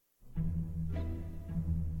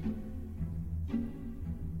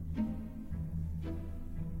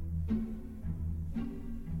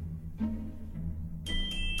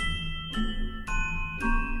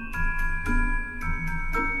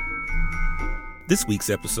This week's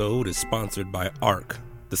episode is sponsored by ARC,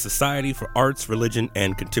 the Society for Arts, Religion,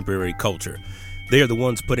 and Contemporary Culture. They are the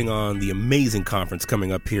ones putting on the amazing conference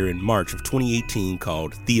coming up here in March of 2018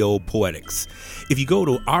 called Theopoetics. If you go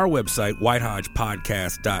to our website,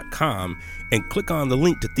 whitehodgepodcast.com, and click on the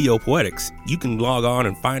link to Theopoetics, you can log on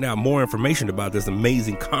and find out more information about this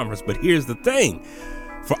amazing conference. But here's the thing.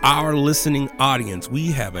 For our listening audience,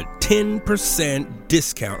 we have a 10%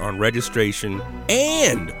 discount on registration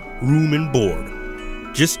and room and board.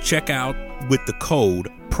 Just check out with the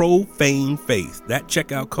code Profane Faith. That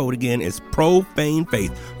checkout code again is Profane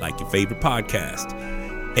Faith, like your favorite podcast.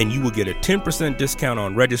 And you will get a 10% discount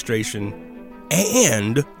on registration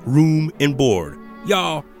and room and board.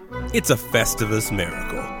 Y'all, it's a Festivus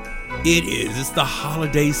miracle. It is. It's the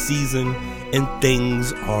holiday season and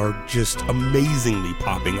things are just amazingly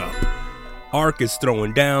popping up. ARC is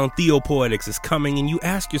throwing down, Theopoetics is coming, and you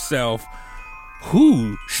ask yourself,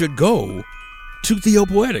 who should go to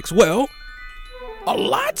Theopoetics? Well,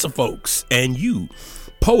 lots of folks, and you,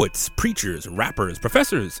 poets, preachers, rappers,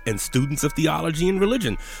 professors, and students of theology and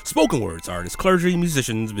religion, spoken words artists, clergy,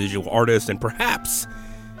 musicians, visual artists, and perhaps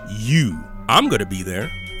you. I'm going to be there.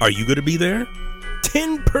 Are you going to be there?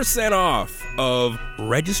 10% off of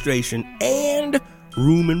registration and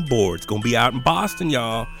room and board. It's going to be out in Boston,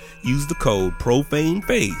 y'all. Use the code Profane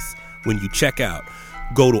Faith when you check out.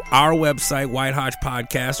 Go to our website, White Hodge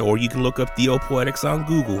Podcast, or you can look up Theopoetics on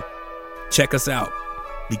Google. Check us out,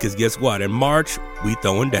 because guess what? In March, we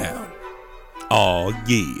throwing down. Oh,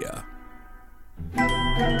 yeah.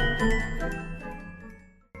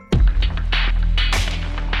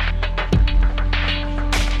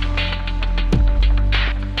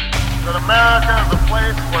 That America is a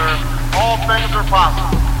place where all things are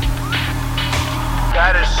possible.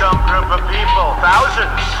 That is some group of people,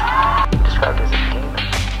 thousands. Described as a demon.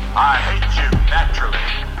 I hate you, naturally.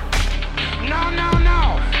 No,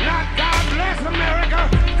 not God bless America.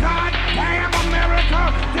 God damn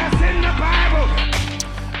America. That's in the Bible.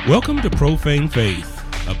 Welcome to Profane Faith,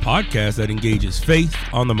 a podcast that engages faith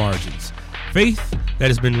on the margins. Faith that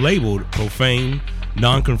has been labeled profane,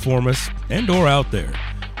 nonconformist, and or out there.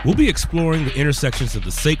 We'll be exploring the intersections of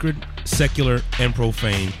the sacred, secular, and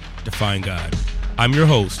profane to find God. I'm your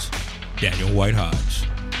host, Daniel White Hodge.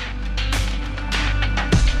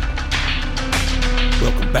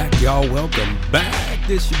 Welcome back, y'all. Welcome back.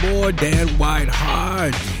 This your boy, Dan White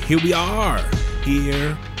Hodge. Here we are.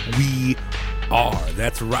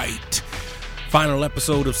 That's right. Final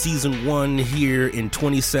episode of season 1 here in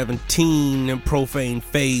 2017. Profane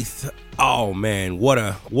Faith. Oh man, what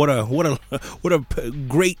a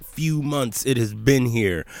great few months it has been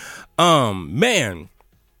here. Man.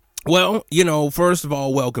 Well, first of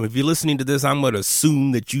all, welcome. If you're listening to this, I'm going to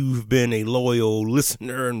assume that you've been a loyal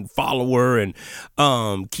listener and follower and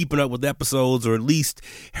keeping up with episodes, or at least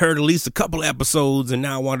heard at least a couple episodes, and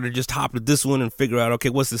now I wanted to just hop to this one and figure out,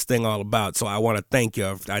 okay, what's this thing all about? So I want to thank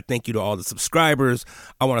you. I thank you to all the subscribers.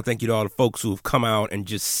 I want to thank you to all the folks who have come out and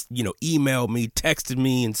just, emailed me, texted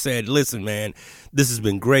me, and said, listen, man, this has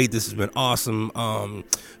been great. This has been awesome.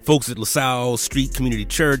 Folks at LaSalle Street Community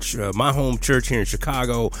Church, my home church here in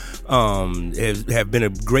Chicago, have been a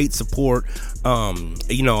great support.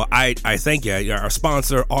 I thank you. Our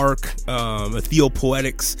sponsor, ARC,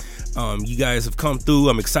 Theopoetics, you guys have come through.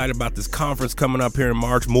 I'm excited about this conference coming up here in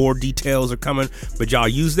March. More details are coming, but y'all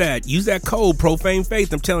use that code Profane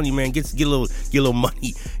Faith. I'm telling you, man, get a little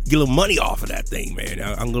money off of that thing, man.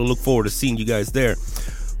 I'm gonna look forward to seeing you guys there.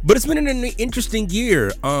 But it's been an interesting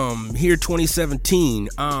year, here 2017.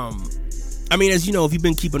 As you know, if you've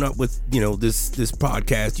been keeping up with, this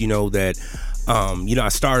podcast, you know that, I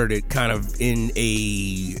started it kind of in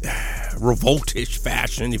a revoltish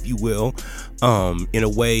fashion, if you will, in a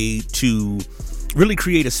way to really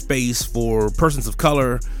create a space for persons of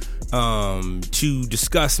color, to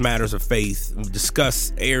discuss matters of faith,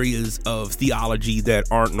 discuss areas of theology that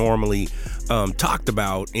aren't normally talked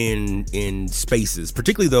about in spaces,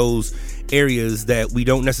 particularly those areas that we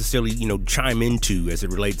don't necessarily, chime into as it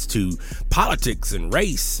relates to politics and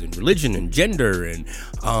race and religion and gender and,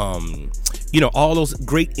 all those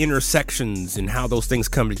great intersections and how those things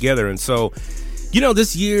come together. And so,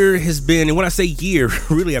 this year has been, and when I say year,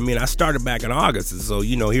 really, I started back in August. And so,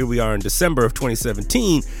 here we are in December of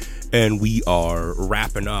 2017. And we are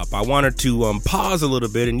wrapping up. I wanted to pause a little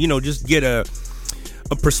bit and, just get a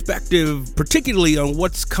perspective, particularly on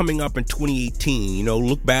what's coming up in 2018.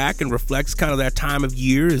 Look back and reflect. It's kind of that time of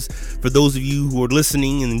year. Is for those of you who are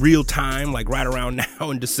listening in real time, like right around now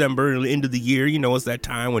in December, end of the year, it's that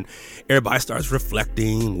time when everybody starts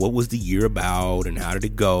reflecting. What was the year about and how did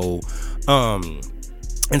it go?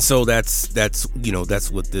 And so that's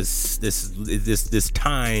what this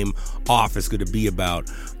time off is going to be about.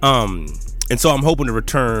 And so I'm hoping to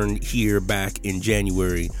return here back in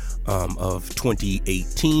January of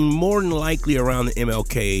 2018, more than likely around the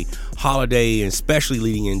MLK holiday, and especially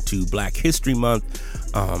leading into Black History Month.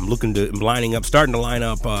 Starting to line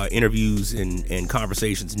up interviews and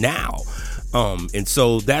conversations now. And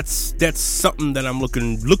so that's something that I'm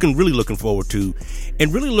really looking forward to,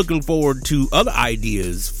 and really looking forward to other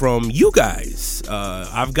ideas from you guys.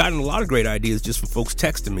 I've gotten a lot of great ideas just from folks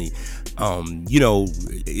texting me.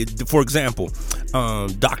 For example,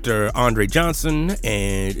 Dr. Andre Johnson,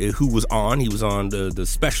 and he was on the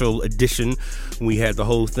special edition. We had the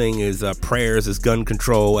whole thing is prayers as gun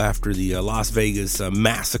control after the Las Vegas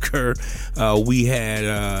massacre. We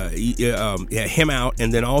had him out,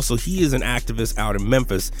 and then also he is an activist out in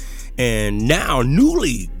Memphis. And now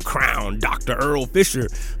newly crowned Dr. Earl Fisher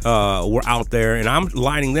were out there, and I'm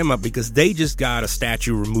lining them up because they just got a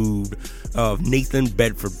statue removed of Nathan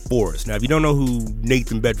Bedford Forrest. Now, if you don't know who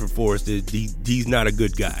Nathan Bedford Forrest is, he's not a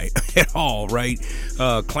good guy at all, right?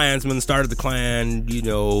 Klansman, started the Klan,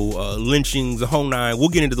 lynchings, the whole nine. We'll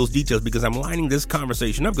get into those details because I'm lining this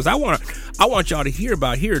conversation up because I want y'all to hear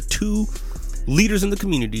are two leaders in the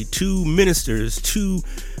community, two ministers, two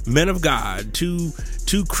men of God, two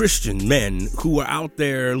Christian men who are out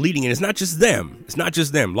there leading. And it's not just them.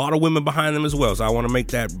 A lot of women behind them as well. So I want to make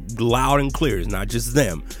that loud and clear. It's not just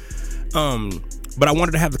them. But I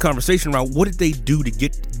wanted to have the conversation around what did they do to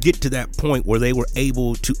get to that point where they were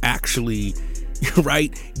able to actually,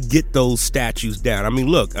 right, get those statues down.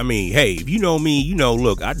 Hey, if you know me,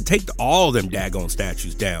 look, I'd take all them daggone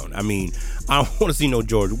statues down. I don't want to see no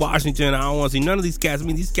George Washington. I don't want to see none of these cats.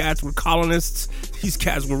 These cats were colonists. These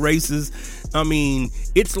cats were racist.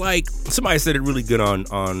 It's like somebody said it really good on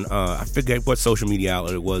I forget what social media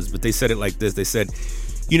outlet it was, but they said it like this. They said,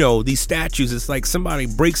 these statues, it's like somebody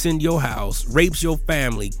breaks into your house, rapes your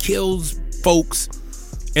family, kills folks,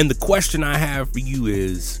 and the question I have for you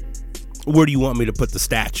is, where do you want me to put the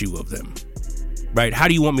statue of them? Right? How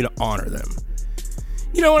do you want me to honor them?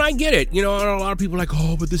 And I get it. A lot of people are like,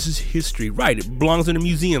 oh, but this is history. Right. It belongs in a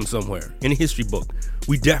museum somewhere, in a history book.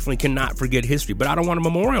 We definitely cannot forget history, but I don't want to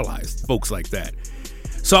memorialize folks like that.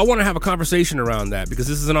 So I want to have a conversation around that because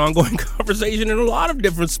this is an ongoing conversation in a lot of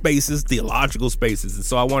different spaces, theological spaces. And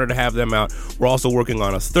so I wanted to have them out. We're also working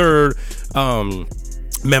on a third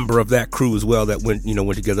member of that crew as well that went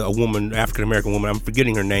together, a woman, African-American woman. I'm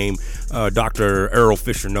forgetting her name. Dr. Earl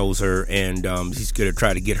Fisher knows her, and he's going to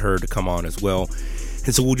try to get her to come on as well.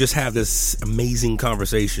 And so we'll just have this amazing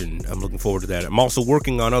conversation. I'm looking forward to that. I'm also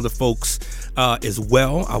working on other folks as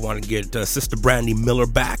well. I want to get Sister Brandy Miller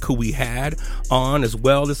back, who we had on as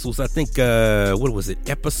well. This was, I think, what was it?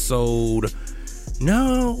 Episode...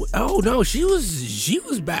 No. Oh, no. She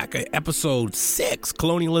was back at episode 6,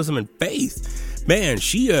 Colonialism and Faith. Man,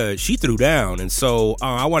 she threw down, and so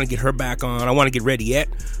I want to get her back on. I want to get Ready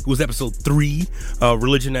who was episode 3,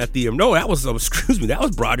 Religion at the that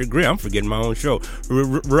was Broderick Gray. I'm forgetting my own show.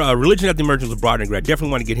 Religion at the Emergence with Broderick Gray. I definitely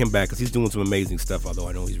want to get him back because he's doing some amazing stuff. Although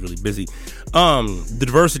I know he's really busy. The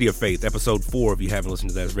Diversity of Faith, episode 4. If you haven't listened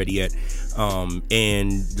to that, is Ready and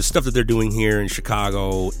the stuff that they're doing here in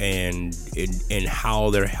Chicago and how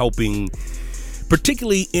they're helping,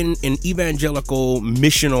 particularly in an evangelical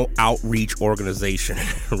missional outreach organization,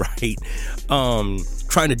 right?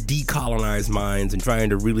 Trying to decolonize minds and trying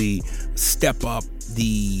to really step up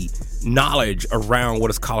the knowledge around what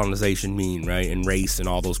does colonization mean, right? And race and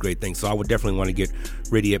all those great things. So I would definitely want to get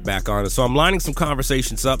Radiette back on. So I'm lining some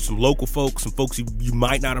conversations up, some local folks, some folks you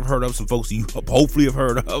might not have heard of, some folks you hopefully have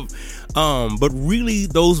heard of. But really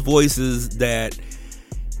those voices that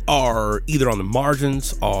are either on the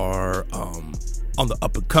margins or on the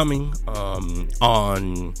up and coming,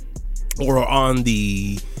 on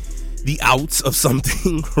the outs of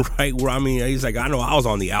something, right? Where he's like, I know I was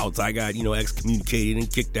on the outs. I got excommunicated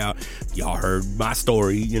and kicked out. Y'all heard my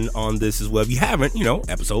story on this as well. If you haven't,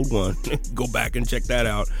 episode 1, go back and check that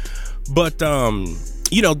out. But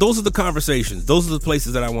those are the conversations. Those are the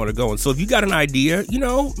places that I want to go. And so if you got an idea,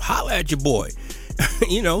 holla at your boy.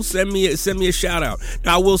 Send me a shout out.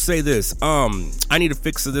 Now I will say this, I need to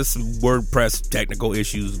fix this, some WordPress technical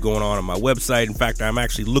issues going on my website. In fact, I'm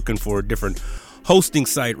actually looking for a different hosting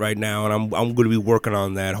site right now, and I'm going to be working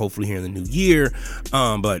on that hopefully here in the new year.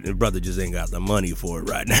 But brother just ain't got the money for it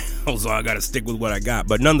right now, so I got to stick with what I got.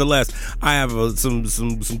 But nonetheless, I have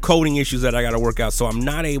some coding issues that I got to work out, so I'm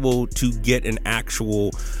not able to get an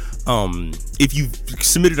actual If you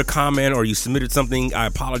submitted a comment or you submitted something, I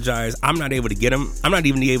apologize. I'm not able to get them. I'm not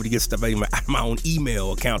even able to get stuff out of my own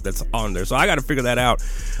email account that's on there. So I got to figure that out.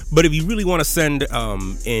 But if you really want to send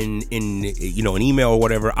in an email or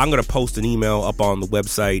whatever, I'm going to post an email up on the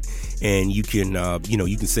website, and you can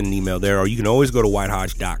you can send an email there, or you can always go to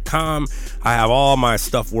whitehodge.com. I have all my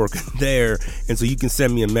stuff working there, and so you can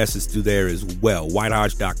send me a message through there as well.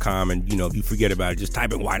 Whitehodge.com, and if you forget about it, just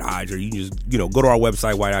type in White Hodge, or you can just go to our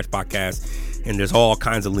website, White Hodge Podcast, and there's all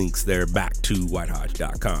kinds of links there back to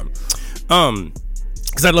whitehodge.com.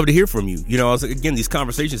 Because I'd love to hear from you. Again, these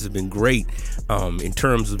conversations have been great in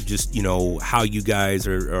terms of just, how you guys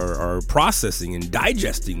are processing and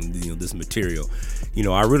digesting, this material.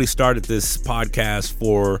 I really started this podcast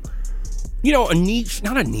for, a niche,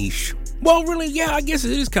 not a niche. Well, really, yeah, I guess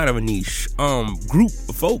it is kind of a niche group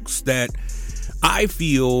of folks that I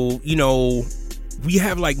feel, we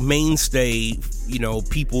have like mainstay,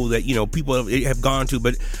 people that, people have gone to.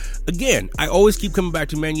 But again, I always keep coming back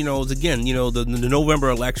to, man, the November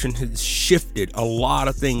election has shifted a lot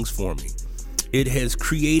of things for me. It has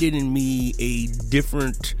created in me a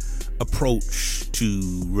different approach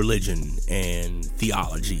to religion and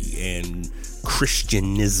theology and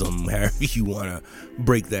Christianism, however you want to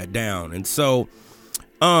break that down. And so,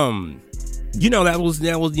 that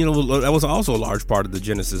was also a large part of the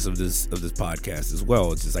genesis of this podcast as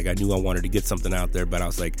well. It's just like I knew I wanted to get something out there, but I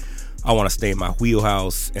was like, I want to stay in my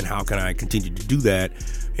wheelhouse, and how can I continue to do that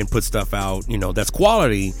and put stuff out, that's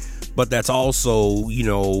quality, but that's also,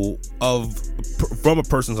 from a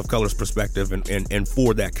person of color's perspective and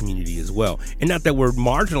for that community as well. And not that we're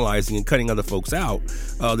marginalizing and cutting other folks out.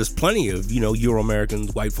 There's plenty of,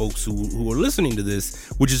 Euro-Americans, white folks who are listening to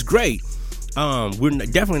this, which is great. We're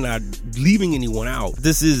definitely not leaving anyone out.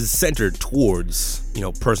 This is centered towards,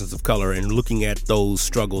 persons of color and looking at those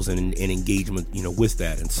struggles and engagement, with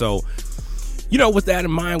that. And so, with that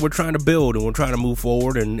in mind, we're trying to build and we're trying to move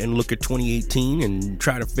forward and look at 2018 and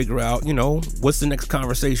try to figure out, what's the next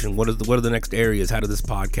conversation? What are the next areas? How does this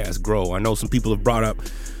podcast grow? I know some people have brought up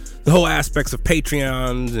the whole aspects of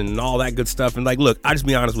Patreons and all that good stuff. And look, I just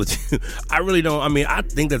be honest with you. I really don't. I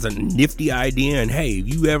think that's a nifty idea. And hey, if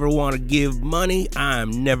you ever want to give money,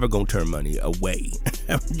 I'm never going to turn money away.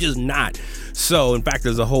 I'm just not. So, in fact,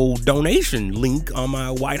 there's a whole donation link on my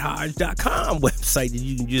whitehodge.com website that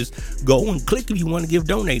you can just go and click if you want to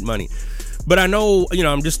donate money. But I know,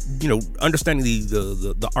 I'm just, understanding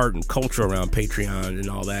the art and culture around Patreon and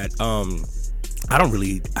all that.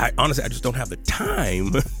 Honestly, I just don't have the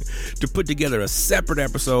time to put together a separate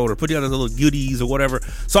episode or put together little goodies or whatever.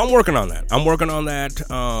 So I'm working on that.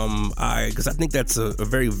 Because I think that's a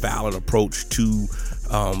very valid approach to,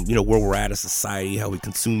 where we're at as society, how we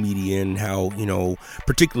consume media, and how,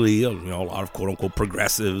 particularly, a lot of quote unquote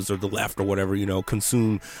progressives or the left or whatever,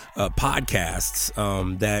 consume podcasts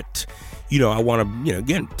that, I want to,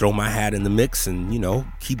 again, throw my hat in the mix and,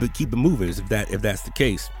 keep it moving if that's the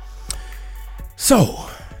case. So,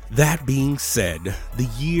 that being said, the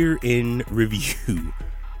year in review.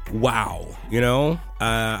 Wow.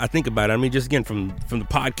 I think about it. Just again, from the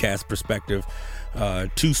podcast perspective,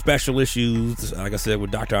 2 special issues, like I said, with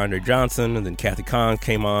Dr. Andre Johnson, and then Kathy Kahn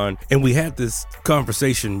came on, and we had this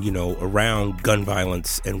conversation, around gun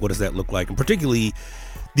violence and what does that look like, and particularly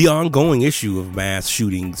the ongoing issue of mass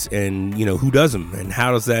shootings and, who does them and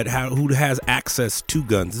who has access to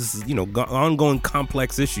guns. This is, ongoing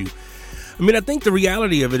complex issue. I think the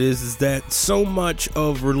reality of it is that so much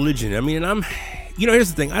of religion, and I'm, here's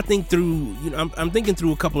the thing. I think through, I'm thinking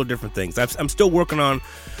through a couple of different things. I'm still working on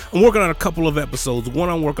a couple of episodes. One,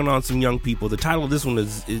 I'm working on some young people. The title of this one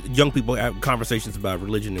is Young People Have Conversations About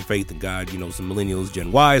Religion and Faith and God, some millennials, Gen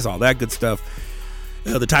Ys, all that good stuff.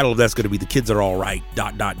 The title of that's going to be The Kids Are All Right, ...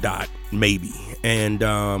 maybe. And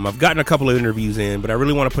I've gotten a couple of interviews in, but I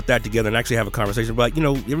really want to put that together and actually have a conversation. But,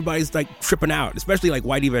 everybody's tripping out, especially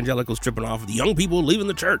white evangelicals tripping off the young people leaving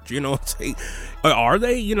the church, say, are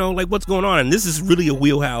they, what's going on? And this is really a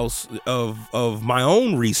wheelhouse of my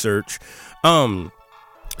own research. So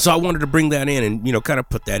I wanted to bring that in and, kind of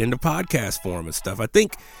put that into podcast form and stuff. I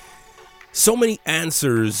think so many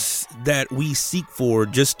answers that we seek for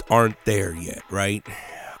just aren't there yet, right?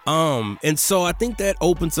 And so I think that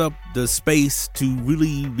opens up the space to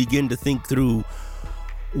really begin to think through,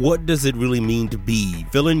 what does it really mean to be?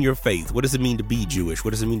 Fill in your faith. What does it mean to be Jewish?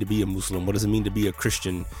 What does it mean to be a Muslim? What does it mean to be a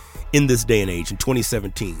Christian in this day and age, in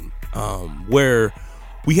 2017, where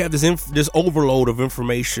we have this overload of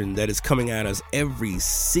information that is coming at us every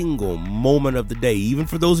single moment of the day. Even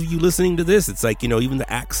for those of you listening to this, it's like, even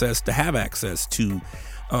the access to have access to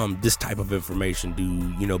this type of information,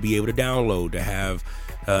 to, be able to download, to have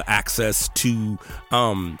access to,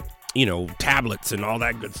 tablets and all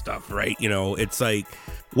that good stuff, right? It's like,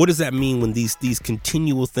 what does that mean when these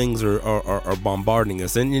continual things are bombarding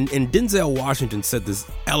us? And Denzel Washington said this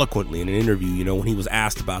eloquently in an interview, when he was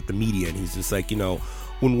asked about the media, and he's just like,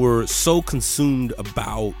 when we're so consumed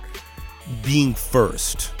about being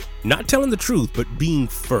first, not telling the truth, but being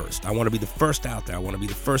first. I want to be the first out there. I want to be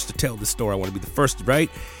the first to tell the story. I want to be the first, right?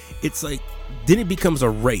 It's like, then it becomes a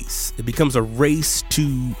race. It becomes a race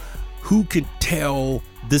to who can tell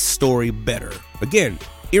this story better. Again,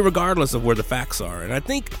 irregardless of where the facts are. And I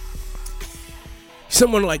think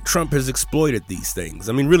someone like Trump has exploited these things.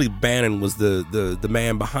 I mean, really, Bannon was the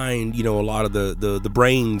man behind, a lot of the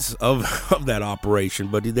brains of that operation,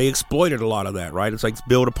 but they exploited a lot of that, right? It's like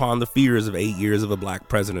built upon the fears of 8 years of a black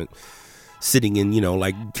president sitting in,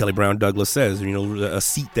 like Kelly Brown Douglas says, a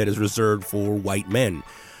seat that is reserved for white men.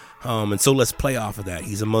 And so let's play off of that.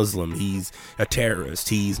 He's a Muslim. He's a terrorist.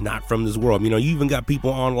 He's not from this world. You even got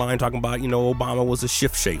people online talking about, Obama was a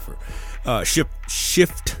shift shaper, that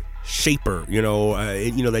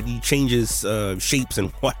he changes shapes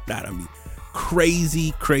and whatnot. I mean,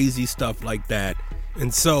 crazy stuff like that.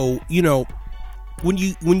 And so, when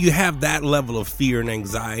you have that level of fear and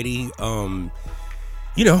anxiety,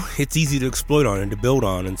 it's easy to exploit on and to build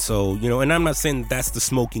on. And so, and I'm not saying that's the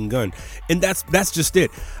smoking gun. And that's just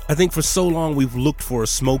it. I think for so long we've looked for a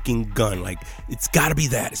smoking gun. Like, it's got to be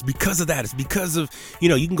that. It's because of that. It's because of,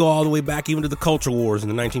 you can go all the way back even to the culture wars in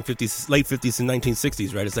the 1950s, late 50s and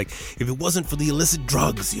 1960s, right? It's like, if it wasn't for the illicit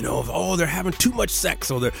drugs, they're having too much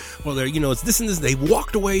sex, or they're it's this and this, they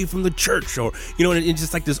walked away from the church, or, and it's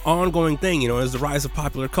just like this ongoing thing, as the rise of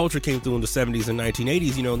popular culture came through in the 70s and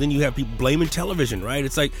 1980s, then you have people blaming television, right?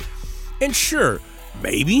 It's like, and sure,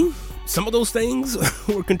 maybe some of those things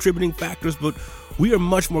were contributing factors, but we are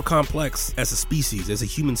much more complex as a species, as a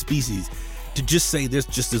human species, to just say there's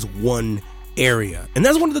just this one area. And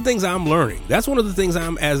that's one of the things I'm learning. That's one of the things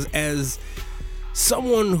I'm, as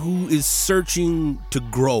someone who is searching to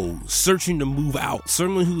grow, searching to move out,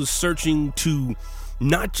 someone who is searching to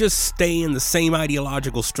not just stay in the same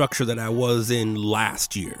ideological structure that I was in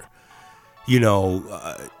last year.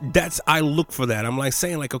 I look for that. I'm like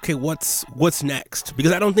saying, like, okay, what's next?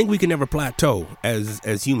 Because I don't think we can ever plateau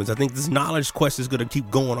as humans. I think this knowledge quest is going to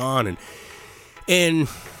keep going on, and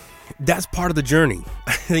that's part of the journey.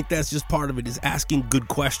 I think that's just part of it, is asking good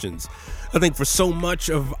questions. I think for so much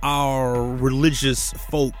of our religious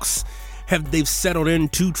folks, they've settled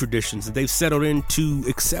into traditions, and they've settled into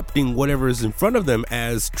accepting whatever is in front of them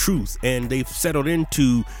as truth, and they've settled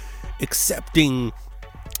into accepting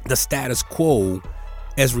the status quo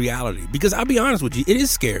as reality. Because I'll be honest with you, it is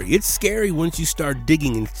scary. It's scary once you start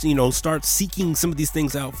digging and, start seeking some of these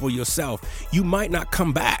things out for yourself. You might not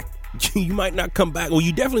come back. You might not come back. Well,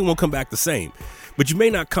 you definitely won't come back the same, but you may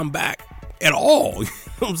not come back at all. You know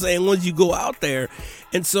what I'm saying? Once you go out there.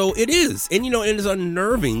 And so it is. And, it is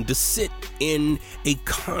unnerving to sit in a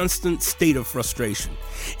constant state of frustration.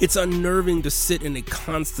 It's unnerving to sit in a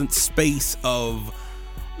constant space of,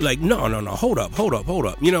 like, no, hold up.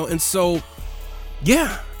 And so,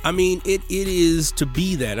 yeah, I mean, it is to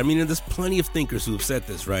be that. I mean, and there's plenty of thinkers who have said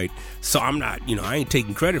this, right? So I'm not, I ain't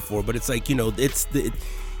taking credit for it, but it's like, it's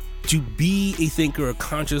to be a thinker, a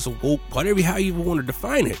conscious, woke, whatever, how you even want to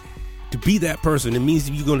define it, to be that person, it means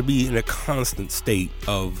you're going to be in a constant state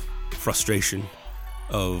of frustration,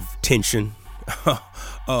 of tension,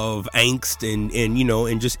 of angst,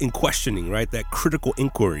 and just in questioning, right? That critical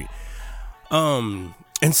inquiry.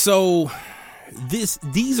 And so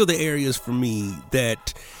these are the areas for me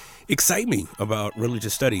that excite me about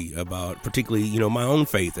religious study, about particularly, my own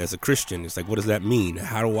faith as a Christian. It's like, what does that mean?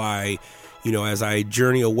 How do I, as I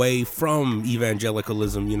journey away from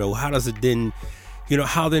evangelicalism, how does it then,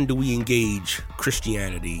 how then do we engage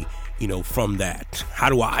Christianity, from that? How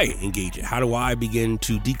do I engage it? How do I begin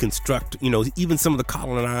to deconstruct, even some of the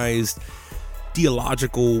colonized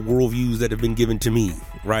theological worldviews that have been given to me,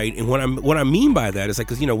 right? And what I mean by that is like,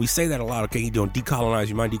 because we say that a lot. Okay, you don't decolonize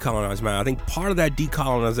your mind, decolonize your mind. I think part of that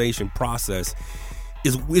decolonization process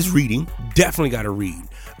is reading. Definitely got to read.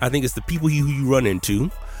 I think it's the people who you run into.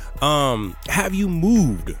 Have you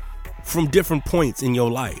moved from different points in your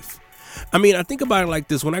life? I mean, I think about it like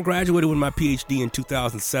this. When I graduated with my PhD in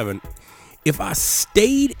 2007, if I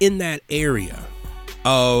stayed in that area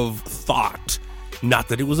of thought, not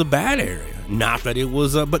that it was a bad area, not that it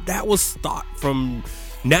was but that was thought from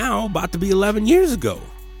now about to be 11 years ago.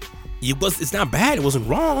 It's not bad. It wasn't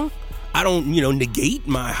wrong. I don't, negate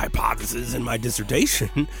my hypothesis and my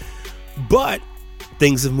dissertation, but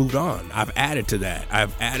things have moved on. I've added to that.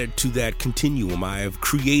 I've added to that continuum. I have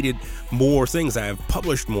created more things. I have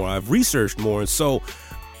published more. I've researched more. And so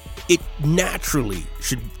it naturally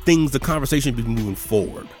the conversation be moving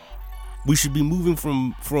forward. We should be moving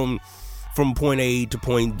from point A to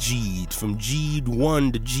point G, from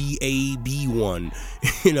G1 to GAB1,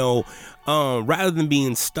 rather than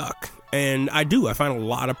being stuck. And I find a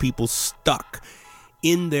lot of people stuck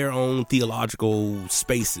in their own theological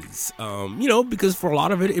spaces, because for a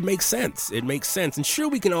lot of it, it makes sense. It makes sense. And sure,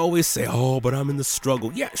 we can always say, oh, but I'm in the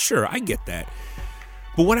struggle. Yeah, sure, I get that.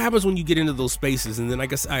 But what happens when you get into those spaces? And then I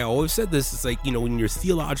guess I always said this, it's like, when your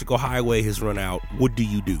theological highway has run out, what do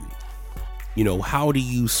you do? How do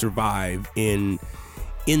you survive in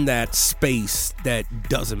that space that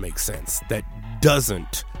doesn't make sense, that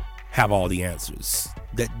doesn't have all the answers,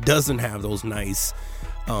 that doesn't have those nice,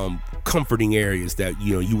 comforting areas that,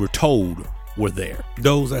 you were told were there?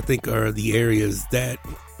 Those, I think, are the areas that,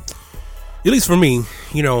 at least for me,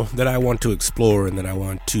 that I want to explore and that I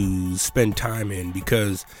want to spend time in,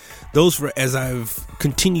 because as I've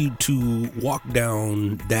continued to walk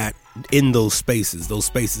down in those spaces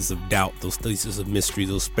of doubt, those spaces of mystery,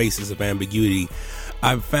 those spaces of ambiguity,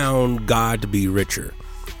 I've found God to be richer.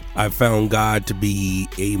 I've found God to be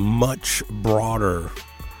a much broader,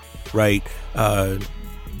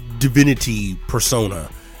 divinity persona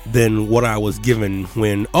than what I was given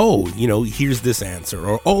when, here's this answer,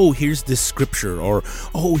 or, here's this scripture, or,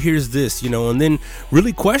 here's this, and then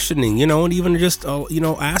really questioning, and even just,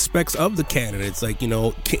 aspects of the canon. It's like,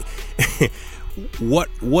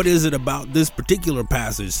 what is it about this particular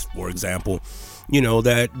passage, for example,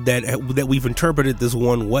 that we've interpreted this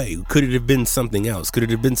one way? Could it have been something else? Could it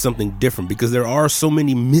have been something different? Because there are so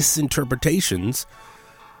many misinterpretations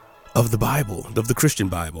of the Bible, of the Christian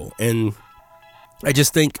Bible. And I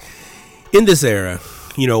just think in this era,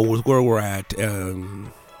 with where we're at,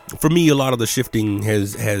 for me, a lot of the shifting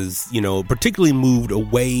has particularly moved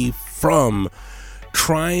away from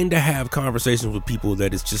trying to have conversations with people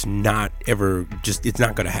that it's just not ever, it's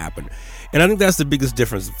not going to happen. And I think that's the biggest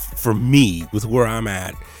difference for me with where I'm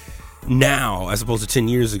at now as opposed to 10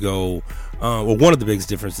 years ago. One of the biggest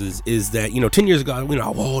differences is that, 10 years ago,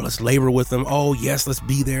 let's labor with them. Oh, yes, let's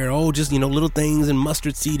be there. Oh, just, little things and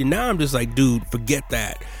mustard seed. And now I'm just like, dude, forget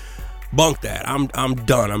that. Bunk that. I'm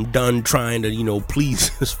done. I'm done trying to, please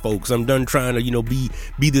folks. I'm done trying to,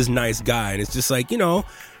 be this nice guy. And it's just like,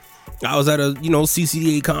 I was at a,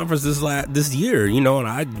 CCDA conference this year, and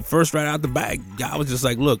I first right out the bag, I was just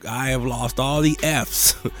like, look, I have lost all the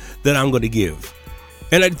F's that I'm going to give.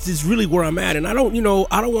 And it's really where I'm at. And I don't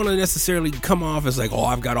want to necessarily come off as like, oh,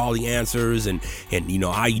 I've got all the answers and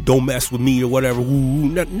I don't mess with me or whatever.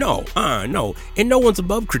 No. And no one's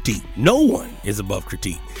above critique. No one is above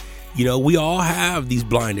critique. We all have these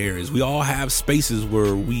blind areas. We all have spaces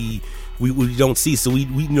where we don't see. So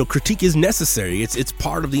we critique is necessary. It's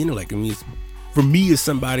part of the intellect. I mean, for me, as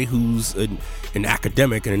somebody who's an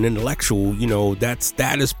academic and an intellectual,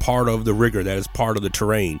 that is part of the rigor. That is part of the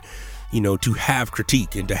terrain. To have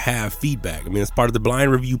critique and to have feedback. I mean, it's part of the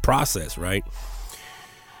blind review process, right?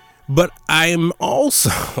 But I am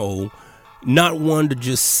also not one to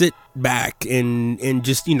just sit back and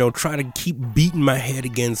just, try to keep beating my head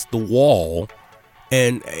against the wall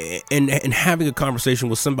and having a conversation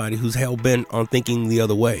with somebody who's hell bent on thinking the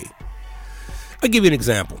other way. I'll give you an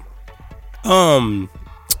example.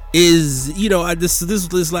 This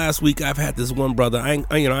last week I've had this one brother. I ain't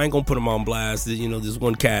gonna put him on blast. This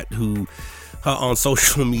one cat who on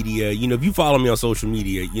social media. If you follow me on social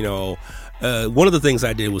media, one of the things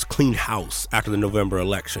I did was clean house after the November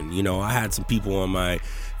election. I had some people on my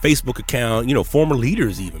Facebook account, former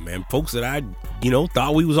leaders, even, man, folks that I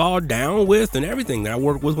thought we was all down with and everything that I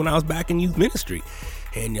worked with when I was back in youth ministry,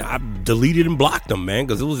 and I deleted and blocked them, man,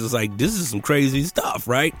 because it was just like, this is some crazy stuff,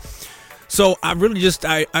 right? So I really just,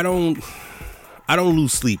 I don't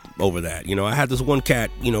lose sleep over that. I had this one cat,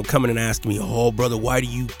 coming and asking me, oh, brother, why do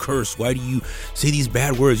you curse? Why do you say these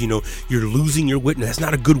bad words? You're losing your witness. That's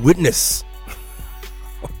not a good witness.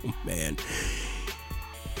 Oh, man.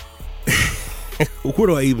 Where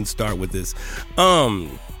do I even start with this?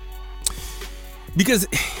 Because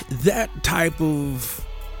that type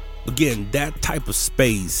of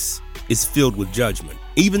space is filled with judgment.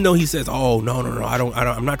 Even though he says, oh, no,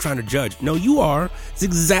 I'm not trying to judge. No, you are. It's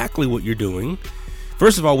exactly what you're doing.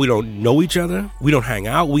 First of all, we don't know each other. We don't hang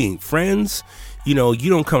out. We ain't friends. You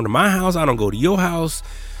don't come to my house. I don't go to your house.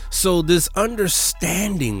 So this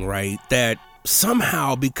understanding, right, that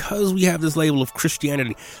somehow, because we have this label of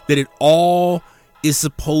Christianity, that it all is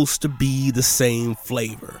supposed to be the same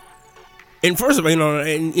flavor. And first of all,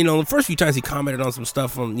 the first few times he commented on some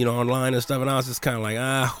stuff on, online and stuff, and I was just kind of like,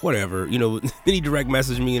 whatever, Then he direct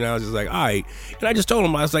messaged me, and I was just like, all right. And I just told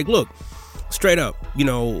him, I was like, look, straight up,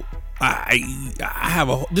 I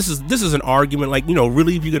have this is an argument, like,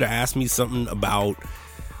 really, if you're gonna ask me something about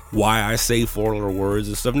why I say 4-letter words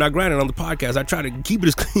and stuff. Now, granted, on the podcast, I try to keep it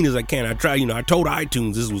as clean as I can. I try, I told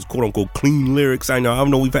iTunes this was quote unquote clean lyrics. I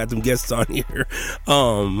know we've had some guests on here.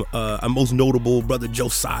 Our most notable brother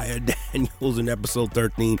Josiah Daniels in episode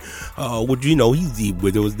 13. Which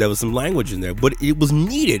there was some language in there, but it was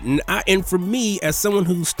needed. And for me, as someone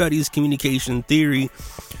who studies communication theory,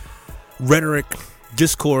 rhetoric,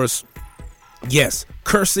 discourse, yes,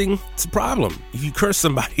 cursing, it's a problem. If you curse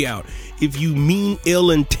somebody out, if you mean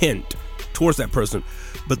ill intent towards that person,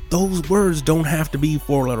 but those words don't have to be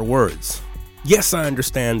 4-letter words. Yes, I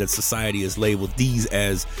understand that society has labeled these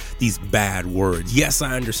as these bad words. Yes,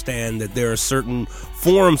 I understand that there are certain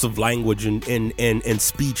forms of language and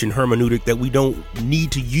speech and hermeneutic that we don't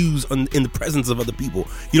need to use in the presence of other people.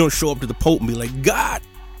 You don't show up to the Pope and be like, God,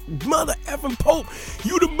 mother effing Pope,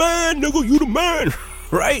 you the man, nigga, you the man.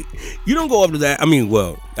 Right? You don't go up to that. I mean,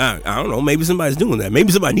 well, I don't know. Maybe somebody's doing that.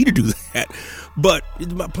 Maybe somebody need to do that. But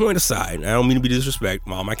my point aside, I don't mean to be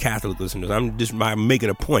disrespectful. All my Catholic listeners, I'm just making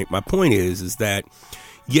a point. My point is that,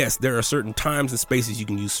 yes, there are certain times and spaces you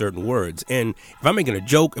can use certain words. And if I'm making a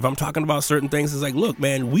joke, if I'm talking about certain things, it's like, look,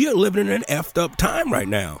 man, we are living in an effed up time right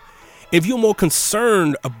now. If you're more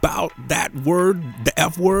concerned about that word, the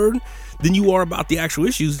F word, than you are about the actual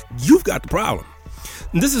issues, you've got the problem.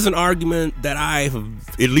 And this is an argument that I've,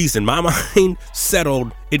 at least in my mind,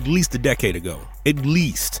 settled at least a decade ago. At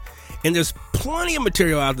least. And there's plenty of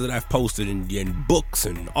material out there that I've posted in books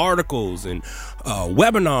and articles and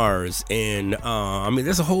webinars. And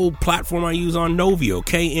there's a whole platform I use on Novio,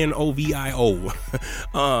 K-N-O-V-I-O,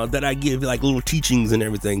 that I give like little teachings and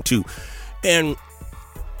everything too. And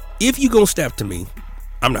if you gonna step to me,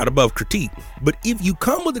 I'm not above critique. But if you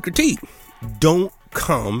come with a critique, don't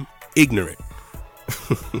come ignorant.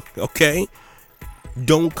 Okay?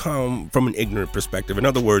 Don't come from an ignorant perspective. In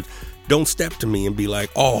other words, don't step to me and be like,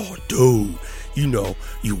 oh, dude,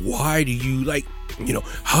 why do you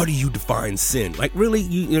how do you define sin? Like, really?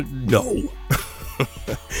 No.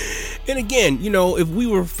 And again, if we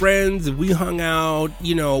were friends, if we hung out,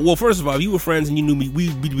 well, first of all, if you were friends and you knew me,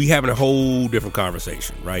 we'd be having a whole different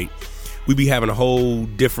conversation, right? We'd be having a whole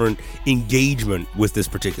different engagement with this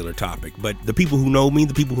particular topic. But the people who know me,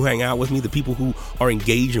 the people who hang out with me, the people who are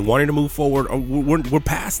engaged and wanting to move forward, we're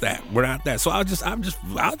past that. We're not that. So I'll just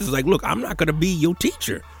like, look, I'm not going to be your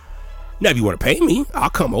teacher. Now, if you want to pay me,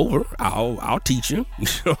 I'll come over. I'll teach you. You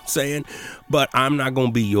know what I'm saying? But I'm not going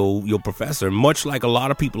to be your professor. Much like a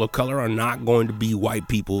lot of people of color are not going to be white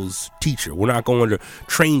people's teacher. We're not going to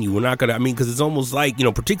train you. We're not going to, because it's almost like,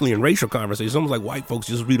 particularly in racial conversations, it's almost like white folks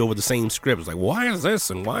just read over the same script. It's like, why is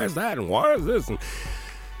this? And why is that? And why is this? And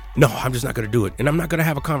no, I'm just not going to do it. And I'm not going to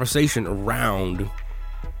have a conversation around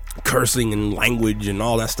cursing and language and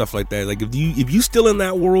all that stuff like that. Like, if you still in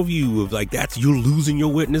that worldview of like you're losing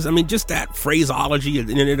your witness. I mean, just that phraseology in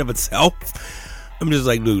and of itself, I'm just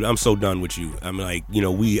like, dude, I'm so done with you. I'm like, I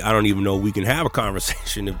don't even know we can have a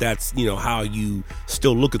conversation if that's how you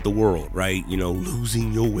still look at the world, right?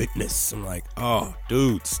 Losing your witness. I'm like, oh,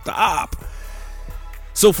 dude, stop.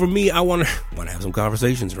 So for me, I want to have some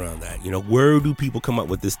conversations around that. Where do people come up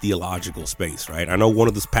with this theological space, right? I know one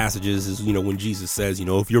of the passages is, when Jesus says,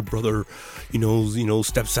 if your brother,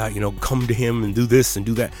 steps out, come to him and do this and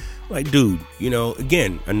do that. Like, dude,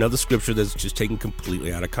 again, another scripture that's just taken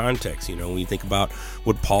completely out of context. When you think about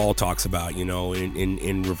what Paul talks about,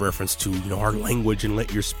 in reference to, our language and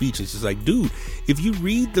let your speech, it's just like, dude, if you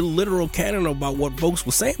read the literal canon about what folks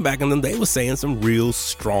were saying back then, they were saying some real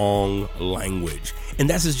strong language. And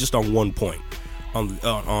that's just on one point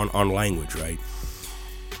on language, right?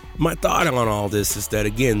 My thought on all this is that,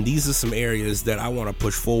 again, these are some areas that I want to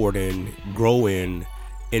push forward and grow in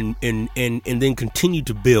and then continue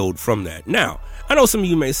to build from that. Now, I know some of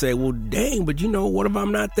you may say, well, dang, but what if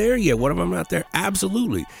I'm not there yet? What if I'm not there?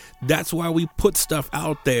 Absolutely. That's why we put stuff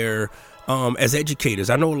out there as educators.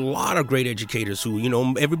 I know a lot of great educators who,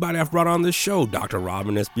 everybody I've brought on this show, Dr.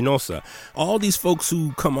 Robin Espinosa, all these folks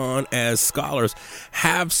who come on as scholars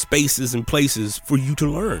have spaces and places for you to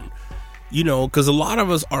learn, because a lot of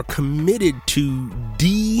us are committed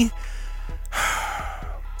to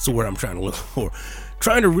so where I'm trying to look for,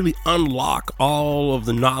 trying to really unlock all of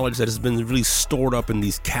the knowledge that has been really stored up in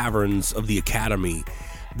these caverns of the academy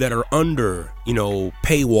that are under,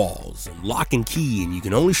 paywalls and lock and key, and you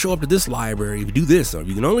can only show up to this library if you do this, or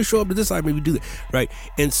you can only show up to this library if you do that, right?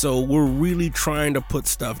 And so we're really trying to put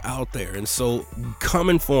stuff out there. And so come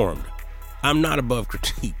informed, I'm not above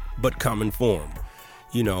critique, but come informed.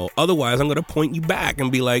 Otherwise I'm going to point you back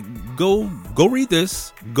and be like, go read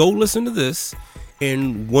this, go listen to this.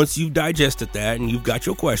 And once you've digested that and you've got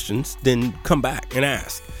your questions, then come back and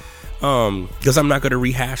ask. Because I'm not going to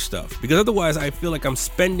rehash stuff. Because otherwise I feel like I'm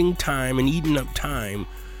spending time and eating up time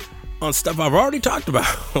on stuff I've already talked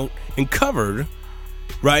about and covered,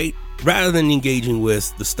 right? Rather than engaging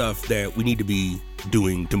with the stuff that we need to be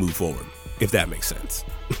doing to move forward, if that makes sense.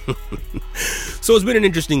 So it's been an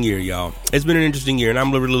interesting year, y'all. It's been an interesting year, and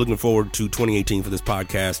I'm really looking forward to 2018 for this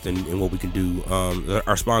podcast and what we can do.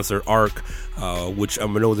 Our sponsor, ARC, which I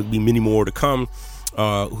know there'll be many more to come,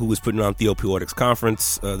 who is putting on the Opioidics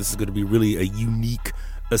Conference. This is going to be really a unique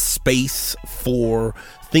space for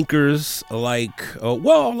thinkers like, a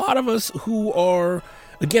lot of us who are,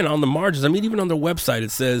 again, on the margins. I mean, even on their website,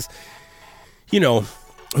 it says,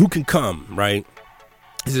 who can come, right?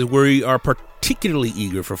 It says we are particularly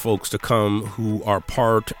eager for folks to come who are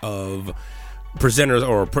part of presenters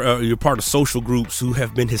or you're part of social groups who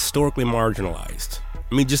have been historically marginalized.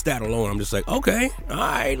 I mean, just that alone, I'm just like, okay, all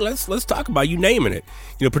right, let's talk about you naming it.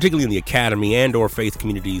 Particularly in the academy and or faith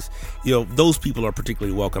communities, those people are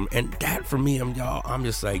particularly welcome. And that for me, I'm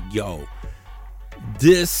just like, yo,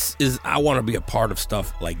 I want to be a part of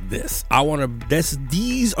stuff like this.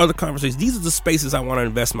 These are the conversations. These are the spaces I want to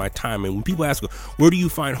invest my time in. When people ask, where do you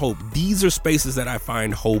find hope? These are spaces that I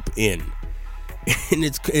find hope in. And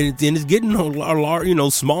it's getting a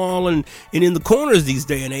lot, small and in the corners these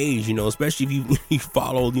day and age, especially if you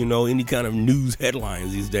follow, any kind of news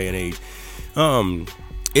headlines these day and age. I'm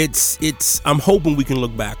hoping we can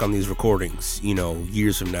look back on these recordings,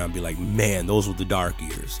 years from now and be like, man, those were the dark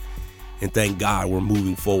years. And thank God we're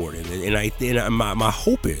moving forward. And my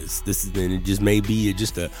hope is and it just may be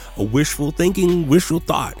just a wishful thinking, wishful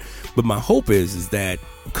thought. But my hope is that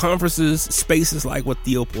conferences, spaces like what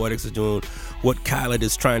Theo Poetics is doing, what Khaled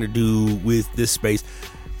is trying to do with this space,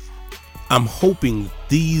 I'm hoping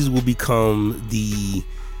these will become the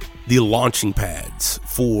launching pads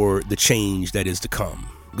for the change that is to come.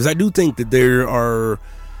 Because I do think that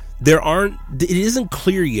it isn't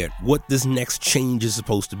clear yet what this next change is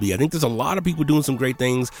supposed to be. I think there's a lot of people doing some great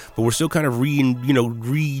things, but we're still kind of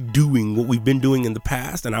redoing what we've been doing in the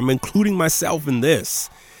past, and I'm including myself in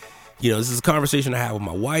this. This is a conversation I have with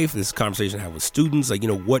my wife. This is a conversation I have with students. Like,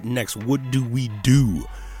 what next? What do we do?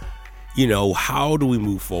 How do we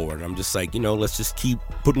move forward? I'm just like, let's just keep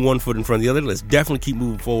putting one foot in front of the other. Let's definitely keep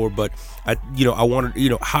moving forward. But I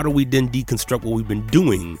wanted, how do we then deconstruct what we've been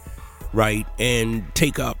doing, right, and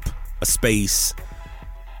take up a space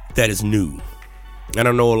that is new? I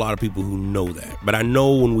don't know a lot of people who know that, but I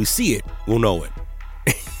know when we see it, we'll know it.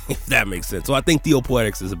 If that makes sense. So I think Theo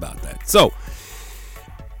Poetics is about that. So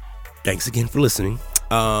thanks again for listening.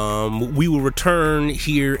 We will return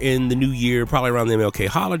here in the new year, probably around the MLK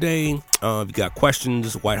holiday. If you got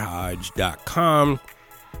questions, whitehodge.com,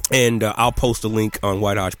 and I'll post a link on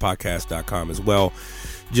whitehodgepodcast.com as well,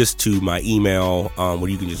 just to my email, where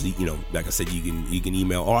you can just, like I said, you can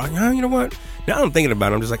email. Or, you know what? Now I'm thinking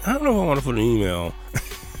about it. I'm just like, I don't know if I want to put an email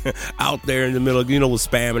out there in the middle, with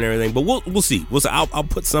spam and everything. But we'll see. I'll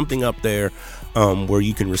put something up there where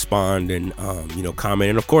you can respond and comment.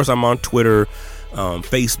 And of course, I'm on Twitter,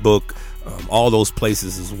 Facebook, all those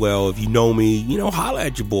places as well. If you know me, holla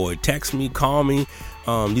at your boy. Text me, call me.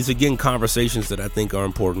 These are, again, conversations that I think are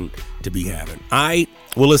important to be having. All right.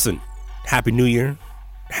 Well, listen. Happy New Year.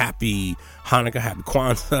 Happy Hanukkah, happy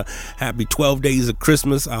Kwanzaa, happy 12 days of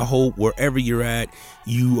Christmas. I hope wherever you're at,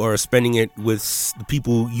 you are spending it with the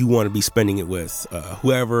people you want to be spending it with,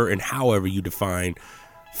 whoever and however you define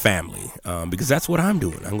family, because that's what I'm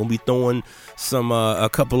doing. I'm going to be throwing a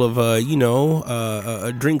couple of,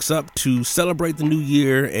 drinks up to celebrate the new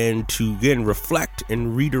year and to, again, reflect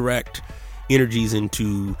and redirect energies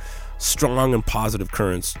into strong and positive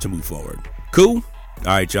currents to move forward. Cool? All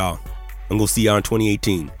right, y'all. I'm going to see y'all in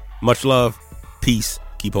 2018. Much love. Peace.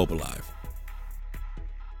 Keep hope alive.